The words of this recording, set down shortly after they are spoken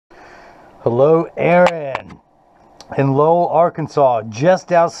Hello, Aaron, in Lowell, Arkansas,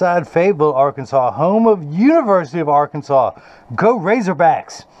 just outside Fayetteville, Arkansas, home of University of Arkansas. Go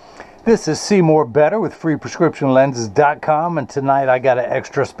Razorbacks! This is Seymour Better with FreePrescriptionLenses.com, and tonight I got an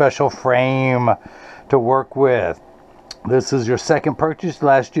extra special frame to work with. This is your second purchase.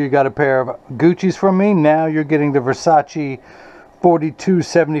 Last year you got a pair of Gucci's from me. Now you're getting the Versace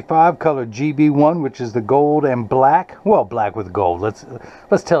 4275 color GB1, which is the gold and black. Well, black with gold. Let's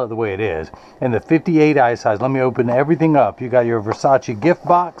tell it the way it is. And the 58 eye size. Let me open everything up. You got your Versace gift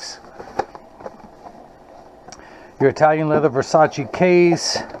box, your Italian leather Versace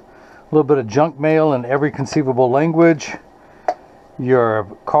case, a little bit of junk mail in every conceivable language, your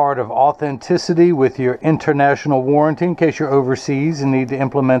card of authenticity with your international warranty in case you're overseas and need to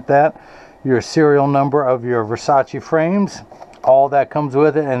implement that, your serial number of your Versace frames. All that comes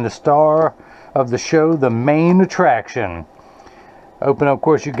with it, and the star of the show, the main attraction. Open up, of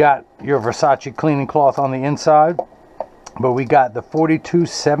course, you got your Versace cleaning cloth on the inside, but we got the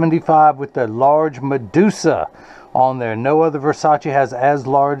 4275 with the large Medusa on there. No other Versace has as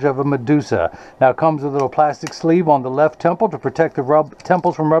large of a Medusa. Now it comes with a little plastic sleeve on the left temple to protect the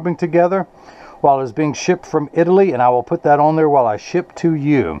temples from rubbing together while it's being shipped from Italy, and I will put that on there while I ship to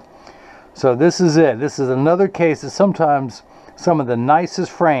you. So this is it. This is another case that sometimes some of the nicest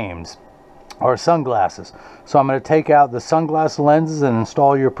frames are sunglasses. So I'm going to take out the sunglass lenses and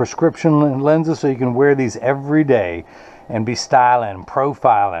install your prescription lenses so you can wear these every day and be styling,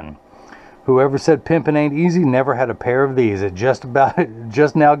 profiling. Whoever said pimping ain't easy never had a pair of these. It just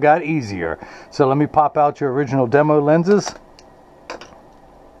now got easier. So let me pop out your original demo lenses.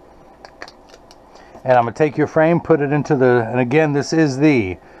 And I'm going to take your frame, put it into the, and again, this is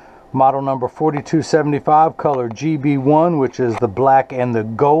the model number 4275 color GB1, which is the black and the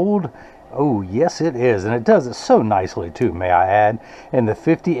gold. Oh, yes it is, and it does it so nicely too, may I add, in the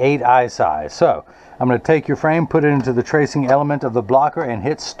 58 eye size. So I'm going to take your frame, put it into the tracing element of the blocker, and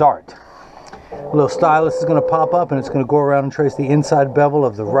hit start. A little stylus is going to pop up, and it's going to go around and trace the inside bevel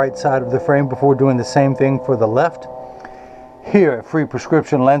of the right side of the frame before doing the same thing for the left. Here at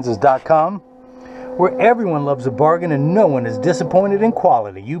FreePrescriptionLenses.com, where everyone loves a bargain and no one is disappointed in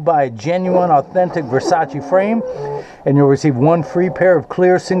quality. You buy a genuine, authentic Versace frame and you'll receive one free pair of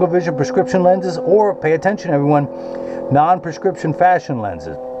clear single vision prescription lenses, or, pay attention everyone, non-prescription fashion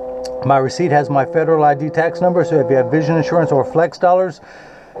lenses. My receipt has my federal ID tax number, so if you have vision insurance or flex dollars,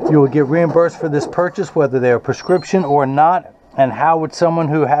 you will get reimbursed for this purchase, whether they are prescription or not. And how would someone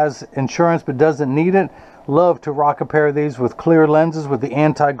who has insurance but doesn't need it love to rock a pair of these with clear lenses with the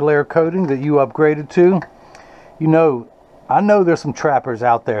anti-glare coating that you upgraded to? You know, I know there's some trappers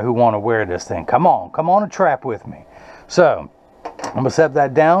out there who want to wear this thing. Come on and trap with me. So I'm going to set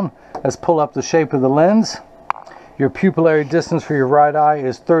that down. Let's pull up the shape of the lens. Your pupillary distance for your right eye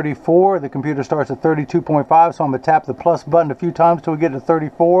is 34. The computer starts at 32.5, so I'm going to tap the plus button a few times till we get to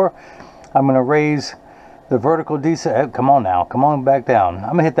 34. I'm going to raise the vertical descent. Come on now, come on back down.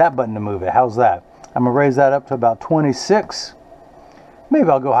 I'm going to hit that button to move it. How's that? I'm going to raise that up to about 26. Maybe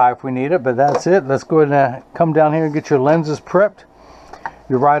I'll go higher if we need it, but that's it. Let's go ahead and come down here and get your lenses prepped.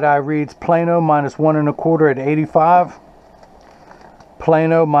 Your right eye reads plano minus 1 1/4 at 85.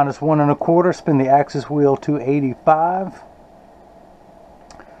 Plano minus 1 1/4. Spin the axis wheel to 85.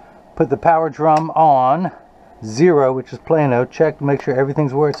 Put the power drum on 0, which is plano. Check to make sure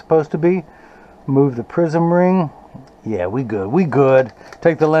everything's where it's supposed to be. Move the prism ring. Yeah, we good.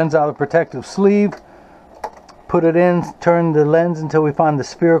 Take the lens out of the protective sleeve, put it in, turn the lens until we find the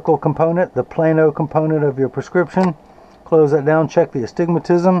spherical component, the plano component of your prescription. Close that down, check the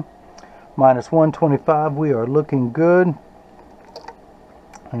astigmatism. Minus 125, we are looking good.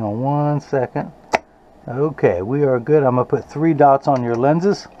 Hang on one second. Okay, we are good. I'm going to put 3 dots on your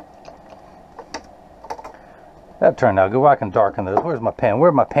lenses. That turned out good. Well, I can darken those. Where's my pen?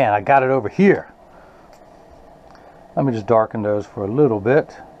 Where's my pen? I got it over here. Let me just darken those for a little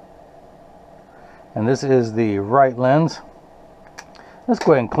bit. And this is the right lens. Let's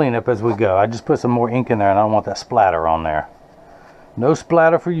go ahead and clean up as we go. I just put some more ink in there and I don't want that splatter on there. No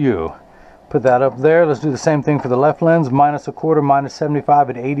splatter for you. Put that up there. Let's do the same thing for the left lens. Minus 1/4, minus 75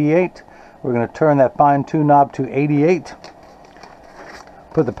 at 88. We're going to turn that fine tune knob to 88.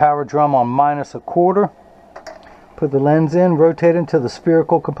 Put the power drum on minus 1/4. Put the lens in, rotate it until the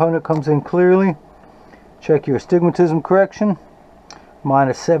spherical component comes in clearly. Check your astigmatism correction.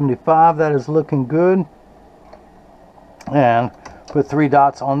 Minus 75, that is looking good. And put 3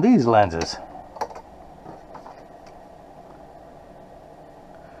 dots on these lenses.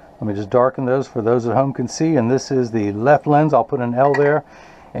 Let me just darken those for those at home can see. And this is the left lens. I'll put an L there.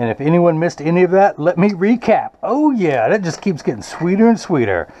 And if anyone missed any of that, let me recap. Oh yeah, that just keeps getting sweeter and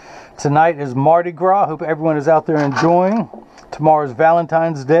sweeter. Tonight is Mardi Gras. Hope everyone is out there enjoying. Tomorrow's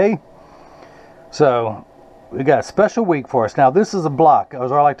Valentine's Day. So we got a special week for us. Now this is a block,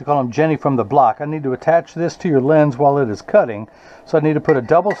 as I like to call them, Jenny from the block. I need to attach this to your lens while it is cutting. So I need to put a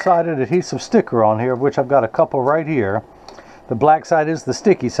double-sided adhesive sticker on here, of which I've got a couple right here. The black side is the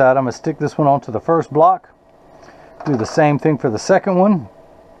sticky side. I'm going to stick this one onto the first block. Do the same thing for the second one.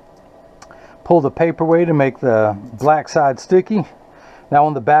 Pull the paper away to make the black side sticky. Now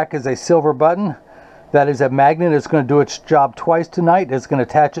on the back is a silver button. That is a magnet. It's going to do its job twice tonight. It's going to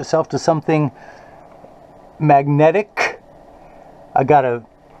attach itself to something magnetic. I got a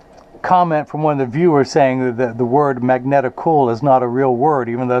comment from one of the viewers saying that the word magnetical is not a real word,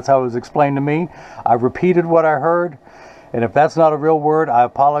 even though that's how it was explained to me. I repeated what I heard, and if that's not a real word, I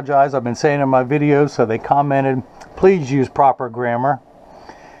apologize. I've been saying it in my videos, so they commented, please use proper grammar.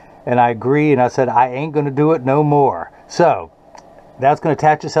 And I agree, and I said, I ain't going to do it no more. So that's going to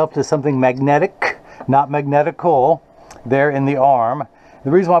attach itself to something magnetic, not magnetical, there in the arm.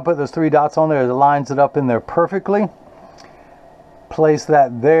 The reason why I put those 3 dots on there is it lines it up in there perfectly. Place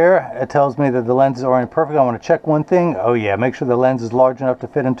that there. It tells me that the lens is oriented perfectly. I want to check one thing. Oh yeah, make sure the lens is large enough to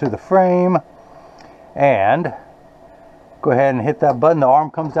fit into the frame. And go ahead and hit that button. The arm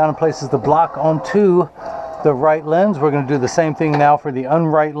comes down and places the block onto the right lens. We're going to do the same thing now for the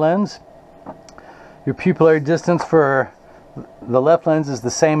unright lens. Your pupillary distance for the left lens is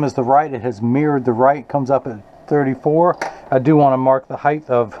the same as the right. It has mirrored the right. Comes up at 34. I do want to mark the height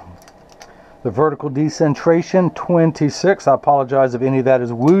of the vertical decentration, 26. I apologize if any of that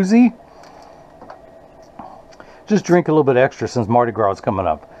is woozy. Just drink a little bit extra since Mardi Gras is coming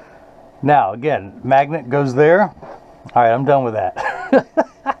up. Now again, magnet goes there. All right, I'm done with that.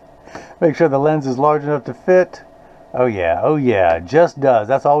 Make sure the lens is large enough to fit. Oh yeah, it just does.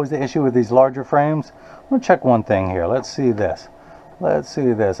 That's always the issue with these larger frames. I'm gonna check one thing here. Let's see this. Let's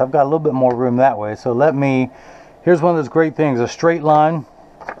see this. I've got a little bit more room that way, so here's one of those great things, a straight line,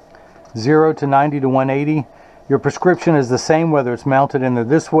 0 to 90 to 180. Your prescription is the same whether it's mounted in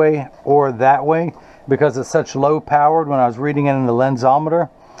this way or that way, because it's such low powered. When I was reading it in the lensometer,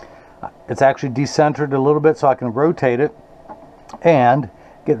 it's actually decentered a little bit, so I can rotate it and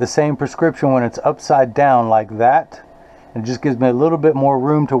get the same prescription when it's upside down like that. It just gives me a little bit more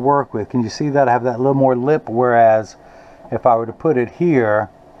room to work with. Can you see that? I have that little more lip, whereas if I were to put it here,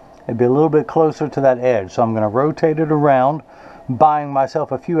 it'd be a little bit closer to that edge. So I'm going to rotate it around, buying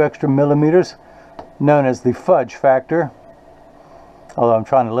myself a few extra millimeters, known as the fudge factor, although I'm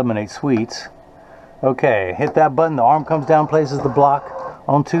trying to eliminate sweets. Okay, hit that button. The arm comes down, places the block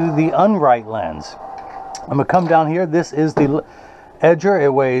onto the unright lens. I'm going to come down here. This is the edger. It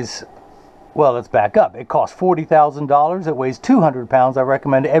weighs, well, let's back up. It costs $40,000. It weighs 200 pounds. I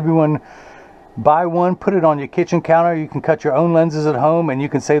recommend everyone buy one, put it on your kitchen counter. You can cut your own lenses at home, and you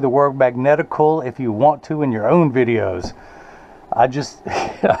can say the word magnetical if you want to in your own videos.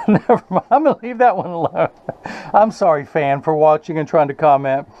 Never mind. I'm going to leave that one alone. I'm sorry, fan, for watching and trying to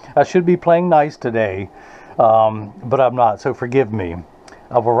comment. I should be playing nice today, but I'm not, so forgive me.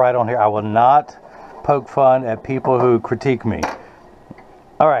 I will write on here, I will not poke fun at people who critique me.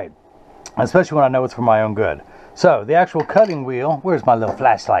 All right, especially when I know it's for my own good. So the actual cutting wheel, where's my little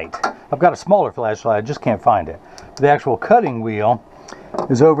flashlight? I've got a smaller flashlight, I just can't find it. The actual cutting wheel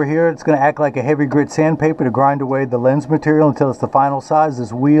is over here. It's going to act like a heavy grit sandpaper to grind away the lens material until it's the final size.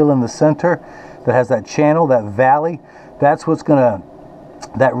 This wheel in the center that has that channel, that valley, that's what's going to,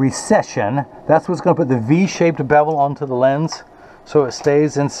 that recession, that's what's going to put the V-shaped bevel onto the lens so it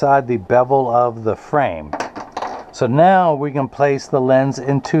stays inside the bevel of the frame. So now we can place the lens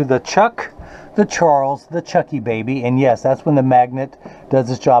into the Chuck, the Charles, the Chucky baby, and yes, that's when the magnet does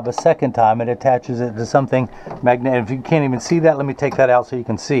its job a second time. It attaches it to something magnetic. If you can't even see that, let me take that out so you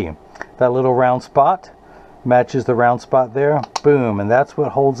can see. That little round spot matches the round spot there. Boom, and that's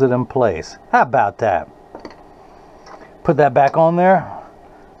what holds it in place. How about that? Put that back on there,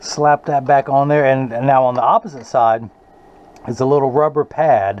 slap that back on there, and now on the opposite side is a little rubber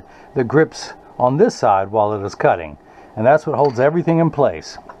pad that grips on this side while it is cutting, and that's what holds everything in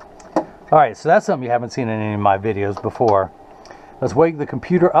place. Alright, so that's something you haven't seen in any of my videos before. Let's wake the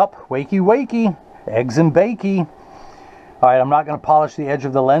computer up. Wakey, wakey. Eggs and bakey. Alright, I'm not going to polish the edge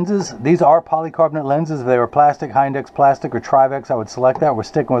of the lenses. These are polycarbonate lenses. If they were plastic, Hindex plastic, or Trivex, I would select that. We're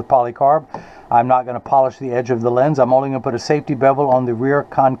sticking with polycarb. I'm not going to polish the edge of the lens. I'm only going to put a safety bevel on the rear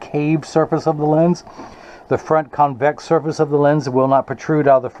concave surface of the lens. The front convex surface of the lens will not protrude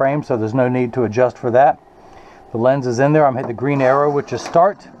out of the frame, so there's no need to adjust for that. The lens is in there. I'm hitting the green arrow, which is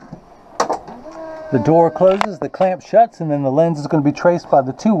start. The door closes, the clamp shuts, and then the lens is going to be traced by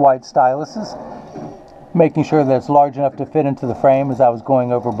the 2 white styluses. making sure that it's large enough to fit into the frame as I was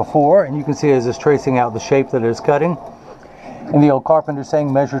going over before. And you can see as it's tracing out the shape that it is cutting. And the old carpenter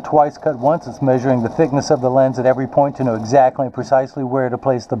saying, measure twice, cut once. It's measuring the thickness of the lens at every point to know exactly and precisely where to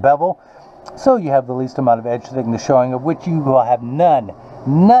place the bevel, so you have the least amount of edge thickness showing, of which you will have none.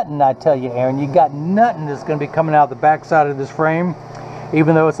 Nothing, I tell you, Aaron. You got nothing that's going to be coming out the back side of this frame,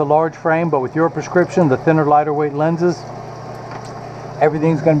 even though it's a large frame. But with your prescription, the thinner, lighter weight lenses,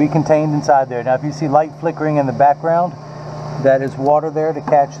 everything's going to be contained inside there. Now, if you see light flickering in the background, that is water there to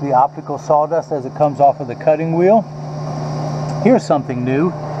catch the optical sawdust as it comes off of the cutting wheel. Here's something new.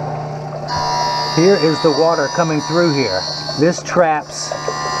 Here is the water coming through here. This traps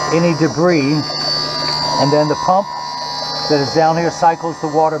any debris, and then the pump that is down here cycles the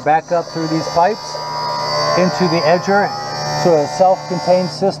water back up through these pipes into the edger, so a self-contained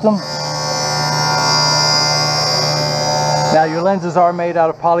system. Now, your lenses are made out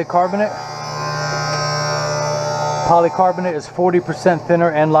of polycarbonate. Polycarbonate is 40%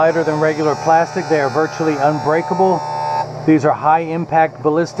 thinner and lighter than regular plastic. They are virtually unbreakable. These are high-impact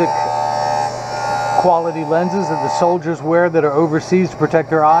ballistic quality lenses that the soldiers wear that are overseas to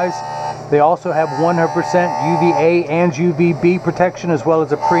protect their eyes. They also have 100% UVA and UVB protection, as well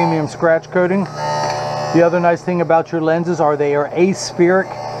as a premium scratch coating. The other nice thing about your lenses are they are aspheric.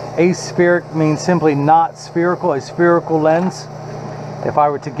 Aspheric means simply not spherical, a spherical lens. If I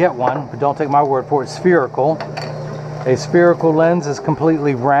were to get one, but don't take my word for it, spherical. A spherical lens is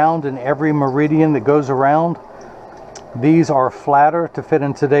completely round in every meridian that goes around. These are flatter to fit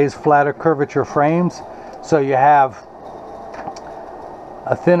in today's flatter curvature frames. So you have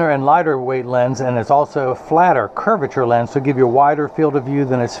a thinner and lighter weight lens, and it's also a flatter curvature lens to give you a wider field of view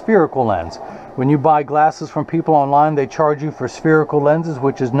than a spherical lens. When you buy glasses from people online, they charge you for spherical lenses,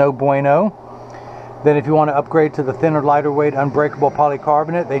 which is no bueno. Then if you want to upgrade to the thinner, lighter weight, unbreakable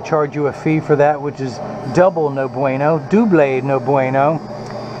polycarbonate, they charge you a fee for that, which is double no bueno, double no bueno.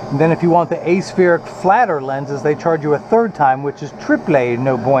 And then if you want the aspheric flatter lenses, they charge you a third time, which is triple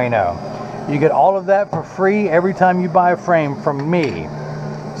no bueno. You get all of that for free every time you buy a frame from me.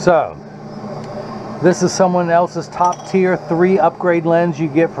 So, this is someone else's top tier 3 upgrade lens you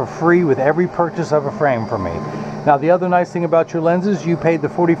get for free with every purchase of a frame from me. Now, the other nice thing about your lenses, you paid the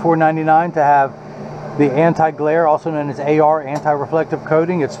 $44.99 to have the anti-glare, also known as AR, anti-reflective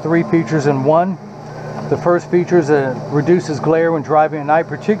coating. It's 3 features in one. The first feature is reduces glare when driving at night,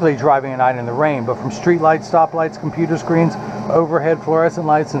 particularly driving at night in the rain, but from street lights, stoplights, computer screens, overhead fluorescent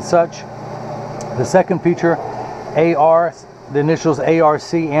lights and such. The second feature, AR, the initials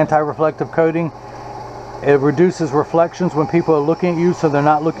ARC, anti-reflective coating. It reduces reflections when people are looking at you, so they're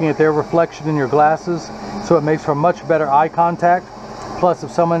not looking at their reflection in your glasses, so it makes for much better eye contact. Plus,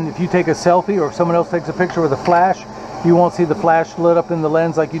 if you take a selfie or if someone else takes a picture with a flash, you won't see the flash lit up in the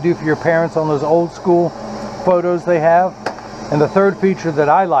lens like you do for your parents on those old school photos they have. And the third feature that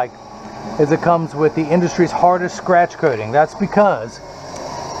I like is it comes with the industry's hardest scratch coating. That's because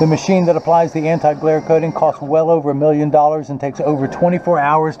the machine that applies the anti-glare coating costs well over $1 million and takes over 24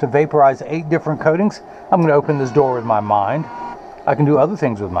 hours to vaporize 8 different coatings. I'm going to open this door with my mind. I can do other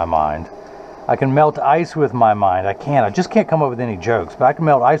things with my mind. I can melt ice with my mind. I just can't come up with any jokes, but I can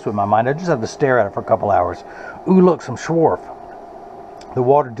melt ice with my mind. I just have to stare at it for a couple hours. Ooh, look, some Schwarf. The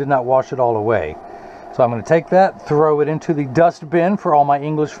water did not wash it all away. So I'm going to take that, throw it into the dust bin for all my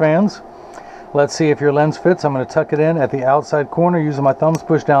English fans. Let's see if your lens fits. I'm going to tuck it in at the outside corner using my thumbs,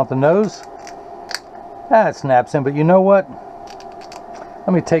 push down at the nose. It snaps in, but you know what?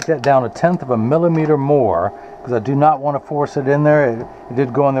 Let me take that down 1/10 of a millimeter more, because I do not want to force it in there. It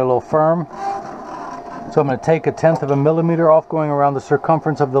did go in there a little firm. So I'm going to take 1/10 of a millimeter off, going around the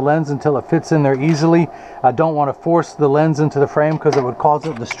circumference of the lens until it fits in there easily. I don't want to force the lens into the frame because it would cause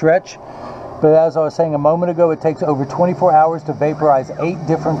it to stretch. But as I was saying a moment ago, it takes over 24 hours to vaporize 8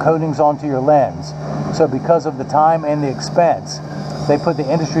 different coatings onto your lens. So because of the time and the expense, they put the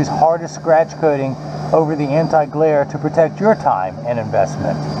industry's hardest scratch coating over the anti-glare to protect your time and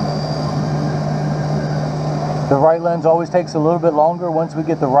investment. The right lens always takes a little bit longer. Once we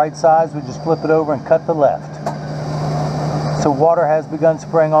get the right size, we just flip it over and cut the left. So water has begun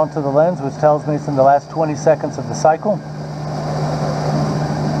spraying onto the lens, which tells me it's in the last 20 seconds of the cycle.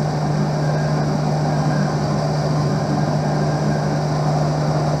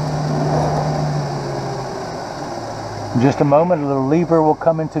 In just a moment, a little lever will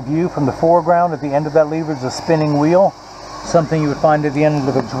come into view from the foreground. At the end of that lever is a spinning wheel, something you would find at the end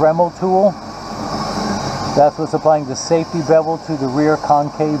of a Dremel tool. That's what's applying the safety bevel to the rear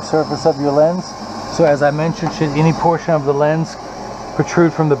concave surface of your lens. So as I mentioned, should any portion of the lens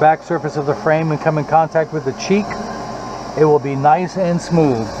protrude from the back surface of the frame and come in contact with the cheek, it will be nice and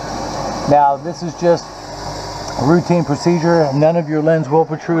smooth. Now, this is just routine procedure. None of your lens will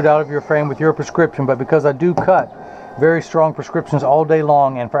protrude out of your frame with your prescription, but because I do cut very strong prescriptions all day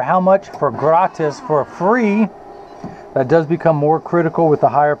long, and for how much? For gratis, for free, that does become more critical with the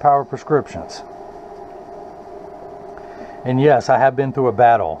higher power prescriptions. And yes, I have been through a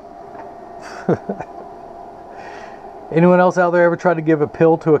battle. Anyone else out there ever tried to give a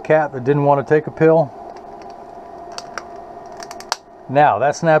pill to a cat that didn't want to take a pill? Now,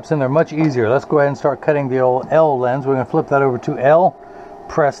 that snaps in there much easier. Let's go ahead and start cutting the old L lens. We're going to flip that over to L,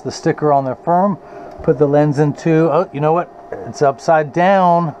 press the sticker on there firm, put the lens into, oh, you know what? It's upside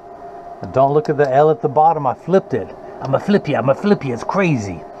down. Don't look at the L at the bottom. I flipped it. I'm going to flip you. It's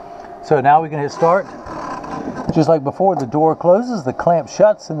crazy. So now we can hit start. Just like before, the door closes, the clamp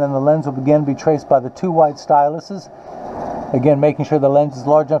shuts, and then the lens will begin to be traced by the two white styluses. Again, making sure the lens is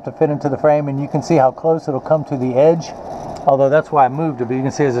large enough to fit into the frame, and you can see how close it'll come to the edge. Although that's why I moved it, but you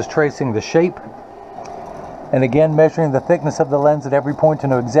can see as it's tracing the shape. And again, measuring the thickness of the lens at every point to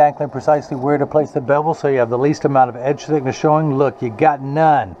know exactly and precisely where to place the bevel so you have the least amount of edge thickness showing. Look, you got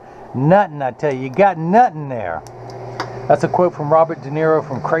none. Nothing, I tell you. You got nothing there. That's a quote from Robert De Niro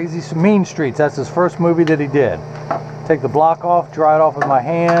from Crazy Mean Streets. That's his first movie that he did. Take the block off, dry it off with my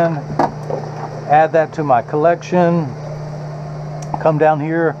hand, add that to my collection. Come down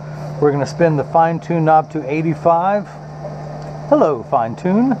here, we're going to spin the fine tune knob to 85. Hello, fine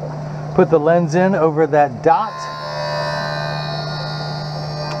tune. Put the lens in over that dot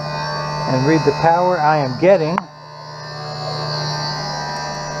and read the power. I am getting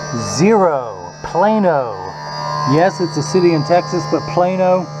 0, Plano. Yes, it's a city in Texas, but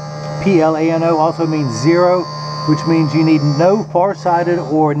Plano, P-L-A-N-O, also means 0, which means you need no far-sighted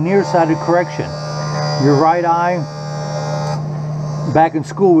or nearsighted correction. Your right eye, back in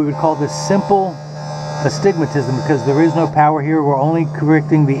school we would call this simple astigmatism because there is no power here. We're only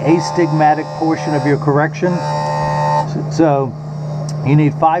correcting the astigmatic portion of your correction. So you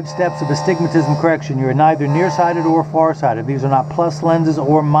need 5 steps of astigmatism correction. You're neither nearsighted or farsighted. These are not plus lenses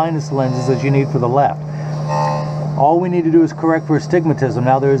or minus lenses as you need for the left. All we need to do is correct for astigmatism.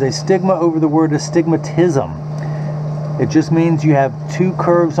 Now there is a stigma over the word astigmatism. It just means you have 2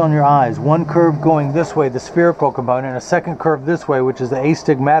 curves on your eyes. One curve going this way, the spherical component, and a second curve this way, which is the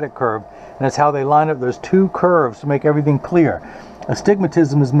astigmatic curve. And that's how they line up those 2 curves to make everything clear.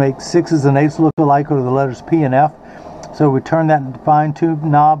 Astigmatism is make 6s and 8s look alike, or the letters P and F. So we turn that fine tune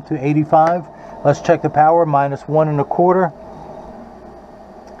knob to 85. Let's check the power, minus 1 1/4.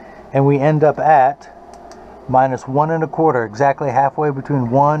 And we end up at minus 1 1/4, exactly halfway between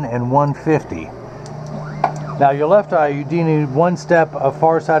 1 and 150. Now your left eye, you do need 1 step of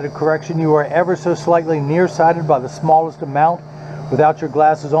far-sighted correction. You are ever so slightly nearsighted by the smallest amount. Without your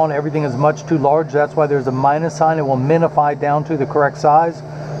glasses on, everything is much too large. That's why there's a minus sign. It will minify down to the correct size.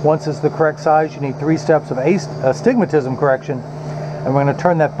 Once it's the correct size, you need 3 steps of astigmatism correction. And we're going to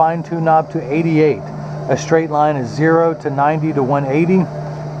turn that fine-tune knob to 88. A straight line is 0 to 90 to 180.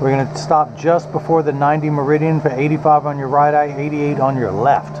 We're going to stop just before the 90 meridian for 85 on your right eye, 88 on your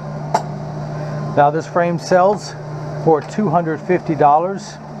left. Now this frame sells for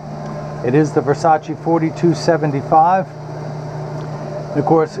 $250. It is the Versace 4275. Of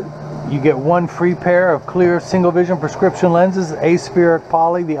course, you get 1 free pair of clear single vision prescription lenses, aspheric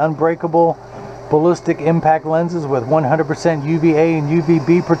poly, the unbreakable ballistic impact lenses with 100% UVA and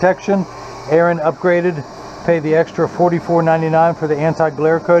UVB protection. Aaron upgraded, paid the extra $44.99 for the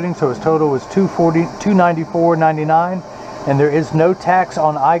anti-glare coating, so his total was $294.99. And there is no tax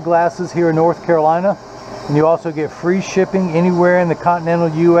on eyeglasses here in North Carolina. And you also get free shipping anywhere in the continental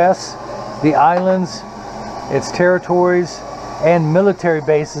U.S., the islands, its territories, and military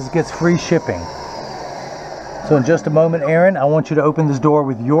bases gets free shipping. So in just a moment, Aaron, I want you to open this door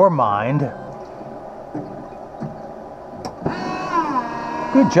with your mind.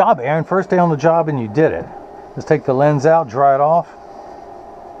 Good job, Aaron. First day on the job and you did it. Let's take the lens out, dry it off.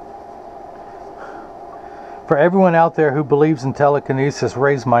 For everyone out there who believes in telekinesis,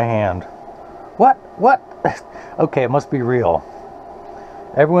 raise my hand. What? What? Okay, it must be real.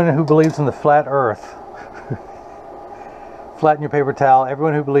 Everyone who believes in the flat earth, flatten your paper towel.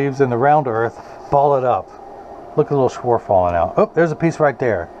 Everyone who believes in the round earth, ball it up. Look at the little swarf falling out. Oh, there's a piece right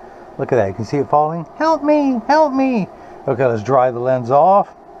there. Look at that. You can see it falling. Help me, help me. Okay, let's dry the lens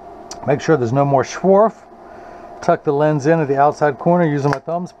off. Make sure there's no more swarf. Tuck the lens in at the outside corner using my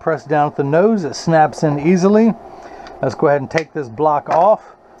thumbs. Press down at the nose. It snaps in easily. Let's go ahead and take this block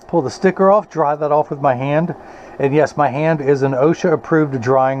off. Pull the sticker off. Dry that off with my hand. And yes, my hand is an OSHA approved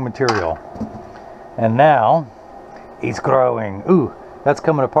drying material. And now, it's growing. Ooh, that's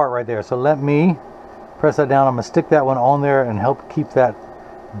coming apart right there. So let me press that down. I'm going to stick that one on there and help keep that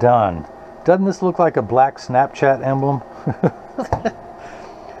done. Doesn't this look like a black Snapchat emblem?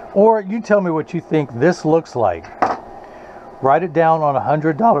 Or you tell me what you think this looks like. Write it down on a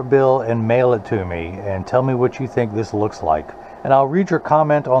 $100 bill and mail it to me and tell me what you think this looks like. And I'll read your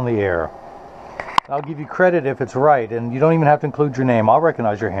comment on the air. I'll give you credit if it's right, and you don't even have to include your name. I'll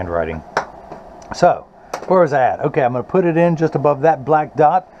recognize your handwriting. So, where is that? Okay, I'm going to put it in just above that black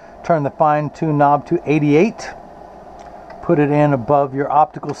dot. Turn the fine tune knob to 88. Put it in above your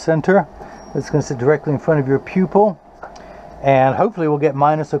optical center. It's going to sit directly in front of your pupil. And hopefully we'll get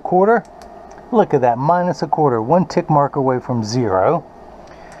 -1/4. Look at that, -1/4. One tick mark away from 0.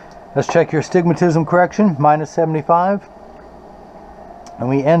 Let's check your astigmatism correction, -75. And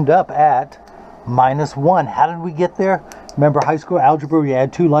we end up at -1. How did we get there? Remember high school algebra where you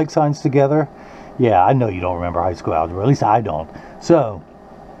add 2 like signs together? Yeah, I know you don't remember high school algebra. At least I don't. So,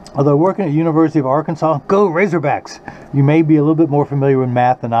 although working at University of Arkansas, go Razorbacks! You may be a little bit more familiar with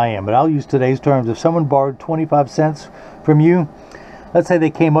math than I am, but I'll use today's terms. If someone borrowed 25 cents from you, let's say they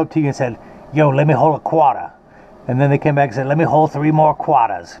came up to you and said, yo, let me hold a quarter. And then they came back and said, let me hold 3 more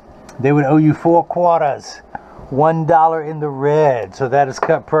quarters. They would owe you 4 quarters. $1 in the red. So that is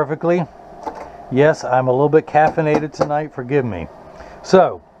cut perfectly. Yes, I'm a little bit caffeinated tonight. Forgive me.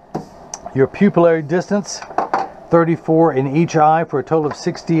 So, your pupillary distance, 34 in each eye for a total of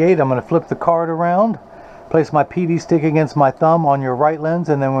 68. I'm going to flip the card around. Place my PD stick against my thumb on your right lens,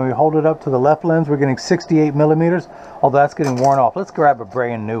 and then when we hold it up to the left lens, we're getting 68 millimeters, although that's getting worn off. Let's grab a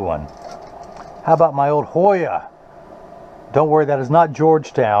brand new one. How about my old Hoya? Don't worry, that is not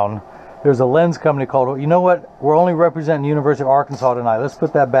Georgetown. There's a lens company called, you know what? We're only representing the University of Arkansas tonight. Let's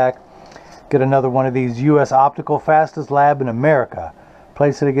put that back. Get another one of these US Optical, fastest lab in America.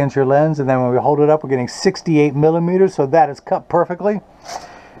 Place it against your lens, and then when we hold it up, we're getting 68 millimeters, so that is cut perfectly.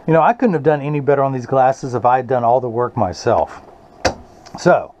 You know, I couldn't have done any better on these glasses if I had done all the work myself.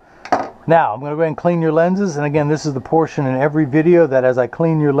 So, now I'm going to go ahead and clean your lenses. And again, this is the portion in every video that as I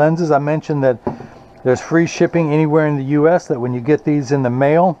clean your lenses, I mentioned that there's free shipping anywhere in the US, that when you get these in the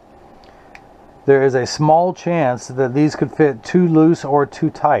mail, there is a small chance that these could fit too loose or too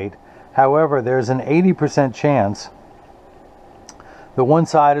tight. However, there's an 80% chance that one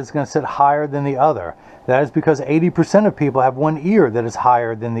side is going to sit higher than the other. That is because 80% of people have one ear that is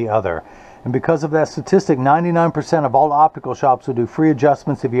higher than the other. And because of that statistic, 99% of all optical shops will do free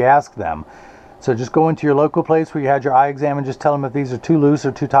adjustments if you ask them. So just go into your local place where you had your eye exam and just tell them if these are too loose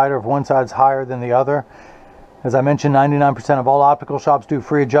or too tight, or if one side's higher than the other. As I mentioned, 99% of all optical shops do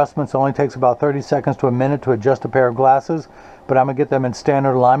free adjustments. It only takes about 30 seconds to a minute to adjust a pair of glasses. But I'm going to get them in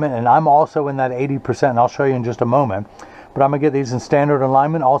standard alignment. And I'm also in that 80%, and I'll show you in just a moment. But I'm going to get these in standard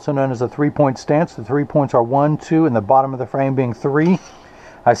alignment, also known as a 3-point stance. The 3 points are 1, 2, and the bottom of the frame being 3.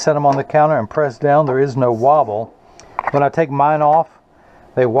 I set them on the counter and press down. There is no wobble. When I take mine off,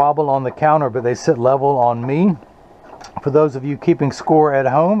 they wobble on the counter, but they sit level on me. For those of you keeping score at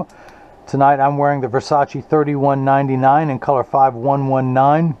home, tonight I'm wearing the Versace 3199 in color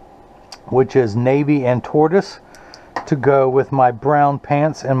 5119, which is navy and tortoise, to go with my brown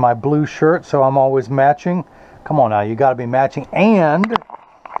pants and my blue shirt, so I'm always matching. Come on now, you got to be matching. And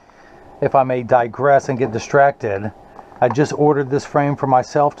if I may digress and get distracted, I just ordered this frame for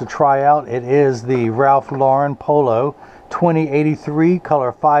myself to try out. It is the Ralph Lauren Polo 2083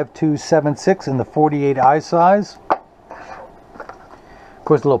 color 5276 in the 48 eye size. Of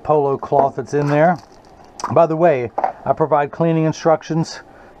course, the little polo cloth that's in there. By the way, I provide cleaning instructions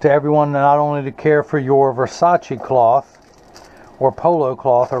to everyone, not only to care for your Versace cloth or polo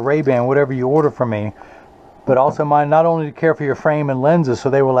cloth or Ray-Ban, whatever you order from me, but also mine not only to care for your frame and lenses so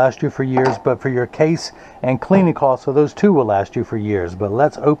they will last you for years, but for your case and cleaning cloth so those too will last you for years. But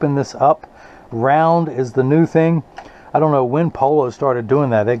let's open this up. Round is the new thing. I don't know when Polo started doing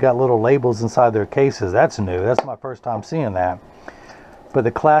that. They got little labels inside their cases. That's new. That's my first time seeing that. But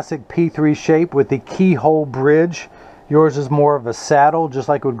the classic P3 shape with the keyhole bridge. Yours is more of a saddle, just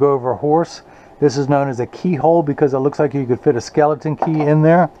like it would go over a horse. This is known as a keyhole because it looks like you could fit a skeleton key in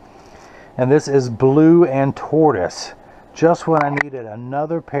there. And this is blue and tortoise. Just when I needed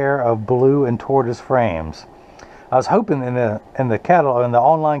another pair of blue and tortoise frames. I was hoping in the catalog, in the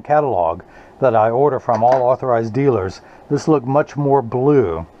online catalog that I order from all authorized dealers, this looked much more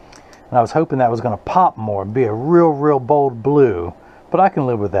blue. And I was hoping that was going to pop more and be a real bold blue. But I can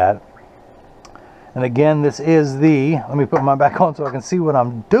live with that. And again, this is the, let me put mine back on so I can see what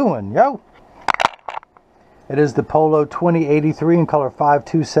I'm doing, yo. It is the Polo 2083 in color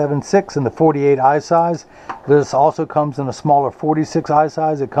 5276 in the 48 eye size. This also comes in a smaller 46 eye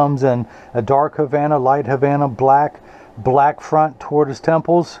size. It comes in a dark Havana, light Havana, black front, tortoise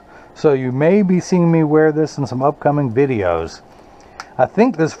temples. So you may be seeing me wear this in some upcoming videos. I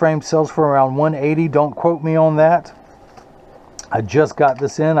think this frame sells for around $180. Don't quote me on that. I just got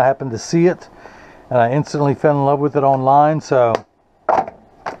this in. I happened to see it, and I instantly fell in love with it online. So,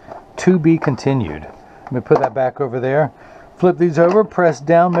 to be continued. Let me put that back over there. Flip these over, press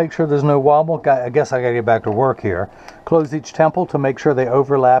down, make sure there's no wobble. I guess I gotta get back to work here. Close each temple to make sure they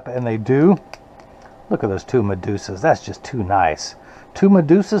overlap, and they do. Look at those two Medusas. That's just too nice. Two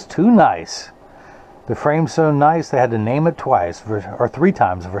Medusas, too nice. The frame's so nice, they had to name it twice, or 3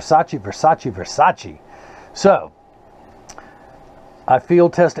 times. Versace, Versace, Versace. So, I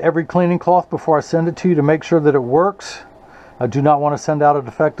field test every cleaning cloth before I send it to you to make sure that it works. I do not want to send out a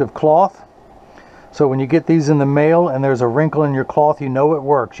defective cloth. So when you get these in the mail and there's a wrinkle in your cloth, you know it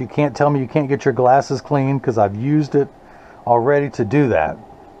works. You can't tell me you can't get your glasses clean, because I've used it already to do that.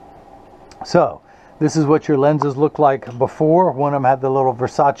 So this is what your lenses look like before. One of them had the little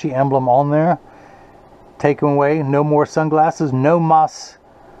Versace emblem on there. Taken away, no more sunglasses, no más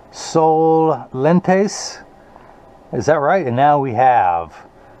sol lentes. Is that right? And now we have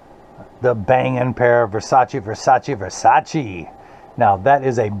the banging pair of Versace, Versace, Versace. Now that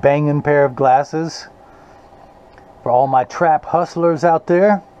is a banging pair of glasses for all my trap hustlers out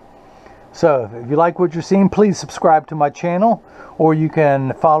there. So if you like what you're seeing, please subscribe to my channel, or you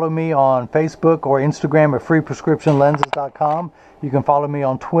can follow me on Facebook or Instagram at freeprescriptionlenses.com. You can follow me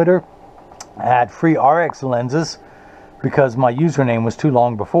on Twitter at freerxlenses, because my username was too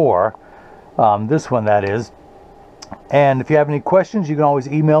long before. This one, that is. And if you have any questions, you can always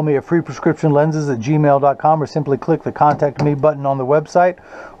email me at freeprescriptionlenses@gmail.com, or simply click the contact me button on the website,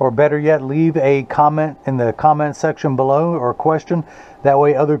 or better yet, leave a comment in the comment section below, or a question. That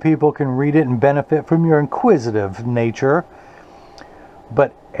way other people can read it and benefit from your inquisitive nature.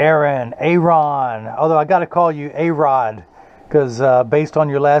 But Aaron, although I got to call you A-Rod, because based on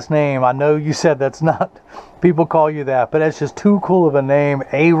your last name, I know you said that's not, people call you that, but that's just too cool of a name.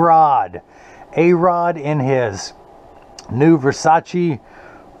 A-Rod. A-Rod in his new Versace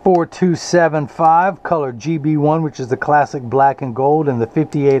 4275 color GB1, which is the classic black and gold in the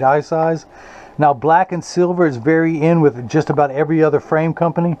 58 eye size. Now black and silver is very in with just about every other frame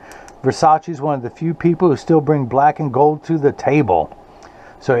company. Versace is one of the few people who still bring black and gold to the table.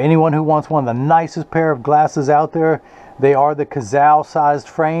 So anyone who wants one of the nicest pair of glasses out there, they are the Cazal sized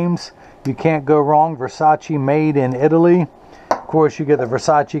frames. You can't go wrong. Versace made in Italy. Of course, you get the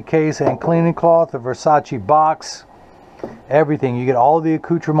Versace case and cleaning cloth, the Versace box, everything. You get all the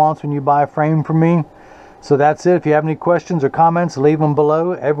accoutrements when you buy a frame from me. So that's it. If you have any questions or comments, leave them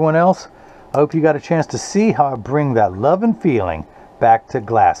below. Everyone else, I hope you got a chance to see how I bring that love and feeling back to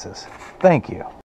glasses. Thank you.